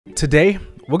Today,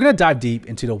 we're going to dive deep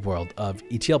into the world of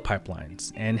ETL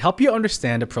pipelines and help you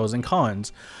understand the pros and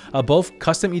cons of both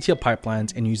custom ETL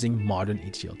pipelines and using modern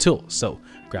ETL tools. So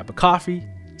grab a coffee,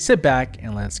 sit back,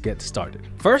 and let's get started.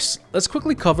 First, let's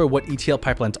quickly cover what ETL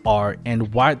pipelines are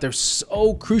and why they're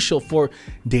so crucial for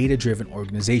data-driven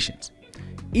organizations.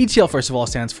 ETL, first of all,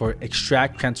 stands for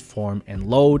extract, transform, and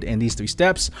load, and these three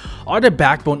steps are the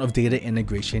backbone of data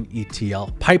integration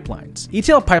ETL pipelines.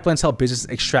 ETL pipelines help businesses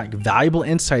extract valuable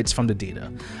insights from the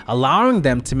data, allowing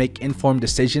them to make informed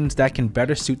decisions that can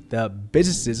better suit the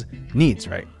business's needs,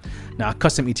 right? Now,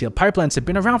 custom ETL pipelines have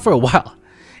been around for a while,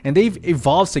 and they've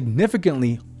evolved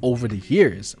significantly over the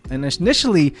years. And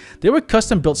initially, they were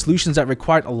custom-built solutions that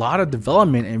required a lot of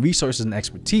development and resources and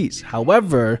expertise.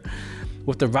 However,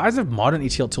 with the rise of modern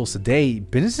ETL tools today,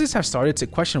 businesses have started to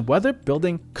question whether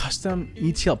building custom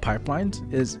ETL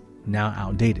pipelines is now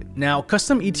outdated. Now,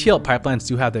 custom ETL pipelines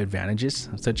do have their advantages,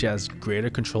 such as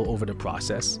greater control over the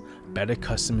process, better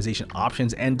customization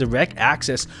options, and direct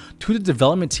access to the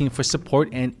development team for support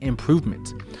and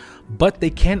improvement. But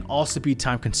they can also be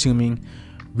time-consuming,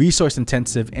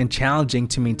 resource-intensive, and challenging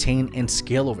to maintain and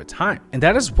scale over time. And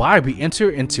that is why we enter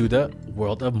into the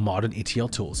world of modern ETL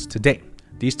tools today.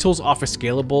 These tools offer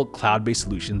scalable, cloud-based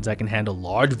solutions that can handle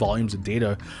large volumes of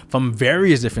data from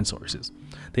various different sources.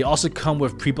 They also come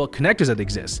with pre-built connectors that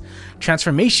exist,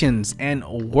 transformations, and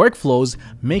workflows,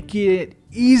 making it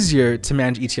easier to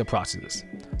manage ETL processes.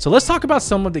 So let's talk about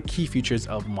some of the key features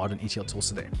of modern ETL tools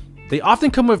today. They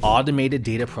often come with automated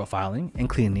data profiling and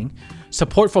cleaning,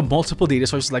 support for multiple data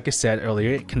sources, like I said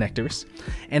earlier, connectors,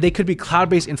 and they could be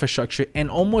cloud-based infrastructure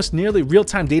and almost nearly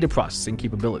real-time data processing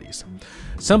capabilities.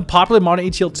 Some popular modern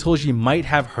ETL tools you might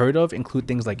have heard of include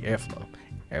things like Airflow,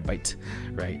 Airbyte,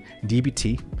 right,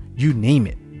 dbt, you name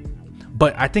it.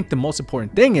 But I think the most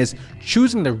important thing is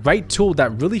choosing the right tool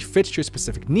that really fits your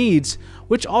specific needs,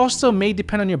 which also may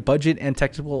depend on your budget and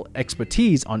technical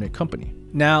expertise on your company.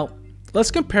 Now, let's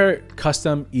compare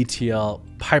custom ETL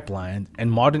pipelines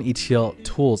and modern ETL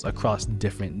tools across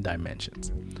different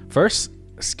dimensions. First,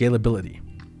 scalability.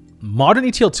 Modern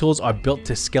ETL tools are built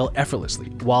to scale effortlessly,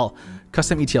 while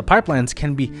custom ETL pipelines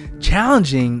can be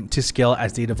challenging to scale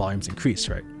as data volumes increase,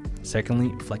 right?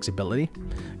 Secondly, flexibility.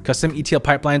 Custom ETL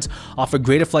pipelines offer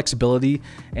greater flexibility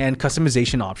and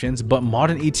customization options, but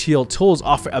modern ETL tools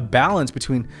offer a balance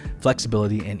between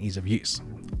flexibility and ease of use.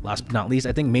 Last but not least,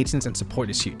 I think maintenance and support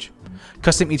is huge.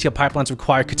 Custom ETL pipelines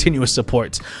require continuous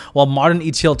support, while modern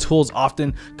ETL tools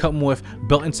often come with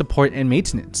built-in support and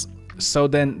maintenance. So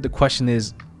then the question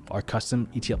is, are custom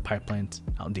ETL pipelines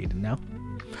outdated now?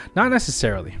 Not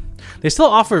necessarily. They still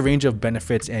offer a range of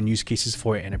benefits and use cases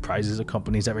for enterprises or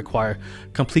companies that require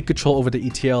complete control over the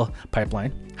ETL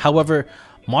pipeline. However,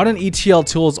 modern ETL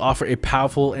tools offer a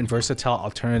powerful and versatile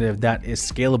alternative that is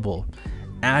scalable,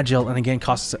 agile, and again,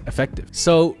 cost effective.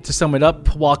 So to sum it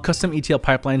up, while custom ETL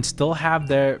pipelines still have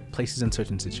their places in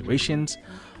certain situations,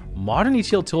 modern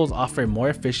ETL tools offer a more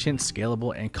efficient,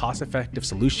 scalable, and cost-effective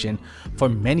solution for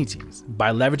many teams.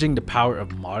 By leveraging the power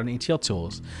of modern ETL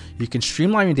tools, you can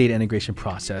streamline your data integration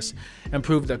process,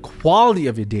 improve the quality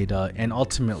of your data, and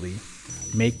ultimately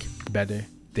make better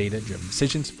data-driven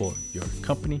decisions for your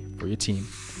company, for your team.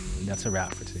 And that's a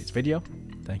wrap for today's video.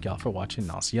 Thank y'all for watching,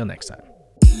 and I'll see you next time.